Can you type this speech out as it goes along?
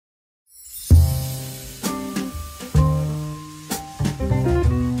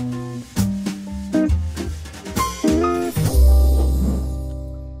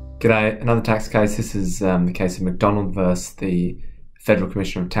G'day, another tax case. This is the case of Macdonal versus the Federal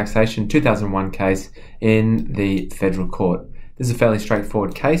Commissioner of Taxation, 2001 case in the Federal Court. This is a fairly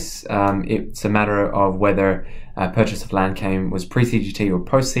straightforward case. It's a matter of whether purchase of land was pre-CGT or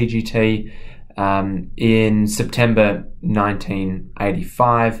post-CGT. In September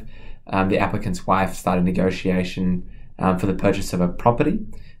 1985, the applicant's wife started negotiation for the purchase of a property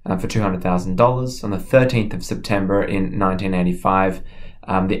for $200,000. On the 13th of September in 1985,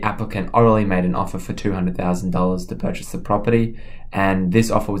 the applicant orally made an offer for $200,000 to purchase the property, and this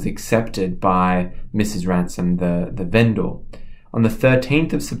offer was accepted by Mrs. Ransom, the vendor. On the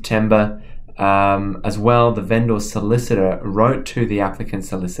 13th of September, as well, the vendor's solicitor wrote to the applicant's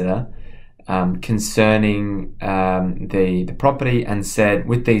solicitor concerning the property and said,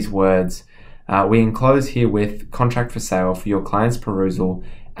 with these words, "We enclose herewith contract for sale for your client's perusal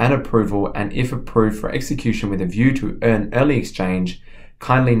and approval, and if approved for execution with a view to an early exchange,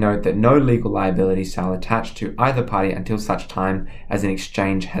 kindly note that no legal liability shall attach to either party until such time as an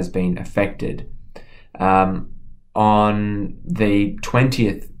exchange has been effected." On the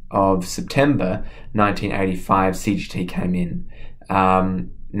 20th of September 1985, CGT came in.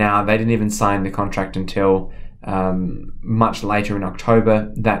 Now, they didn't even sign the contract until much later in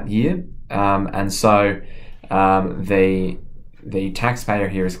October that year, and so the taxpayer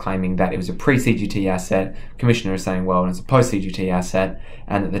here is claiming that it was a pre-CGT asset. Commissioner is saying, well, it's a post-CGT asset,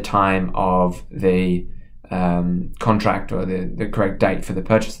 and at the time of the contract, or the correct date for the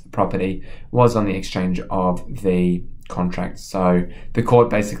purchase of the property, was on the exchange of the contract. So the court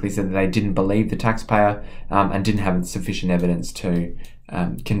basically said that they didn't believe the taxpayer and didn't have sufficient evidence to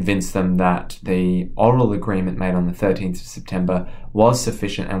convince them that the oral agreement made on the 13th of September was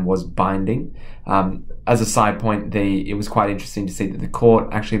sufficient and was binding. As a side point, it was quite interesting to see that the court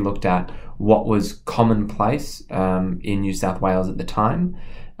actually looked at what was commonplace in New South Wales at the time,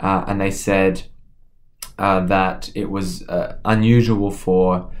 and they said that it was unusual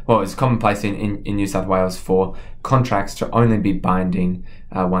it was commonplace in New South Wales for contracts to only be binding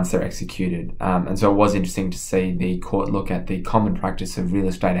once they're executed. And so it was interesting to see the court look at the common practice of real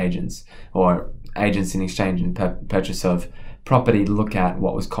estate agents or agents in exchange and purchase of property, look at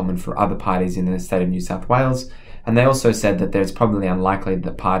what was common for other parties in the state of New South Wales. And they also said that there's probably unlikely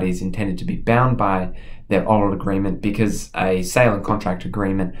that parties intended to be bound by their oral agreement, because a sale and contract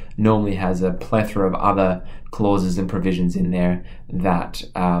agreement normally has a plethora of other clauses and provisions in there that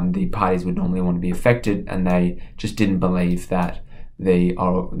the parties would normally want to be affected, and they just didn't believe that the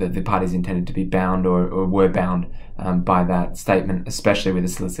parties intended to be bound or were bound by that statement, especially with the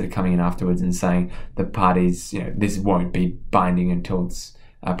solicitor coming in afterwards and saying the parties, this won't be binding until it's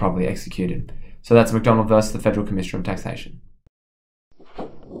properly executed. So that's Macdonal versus the Federal Commissioner of Taxation.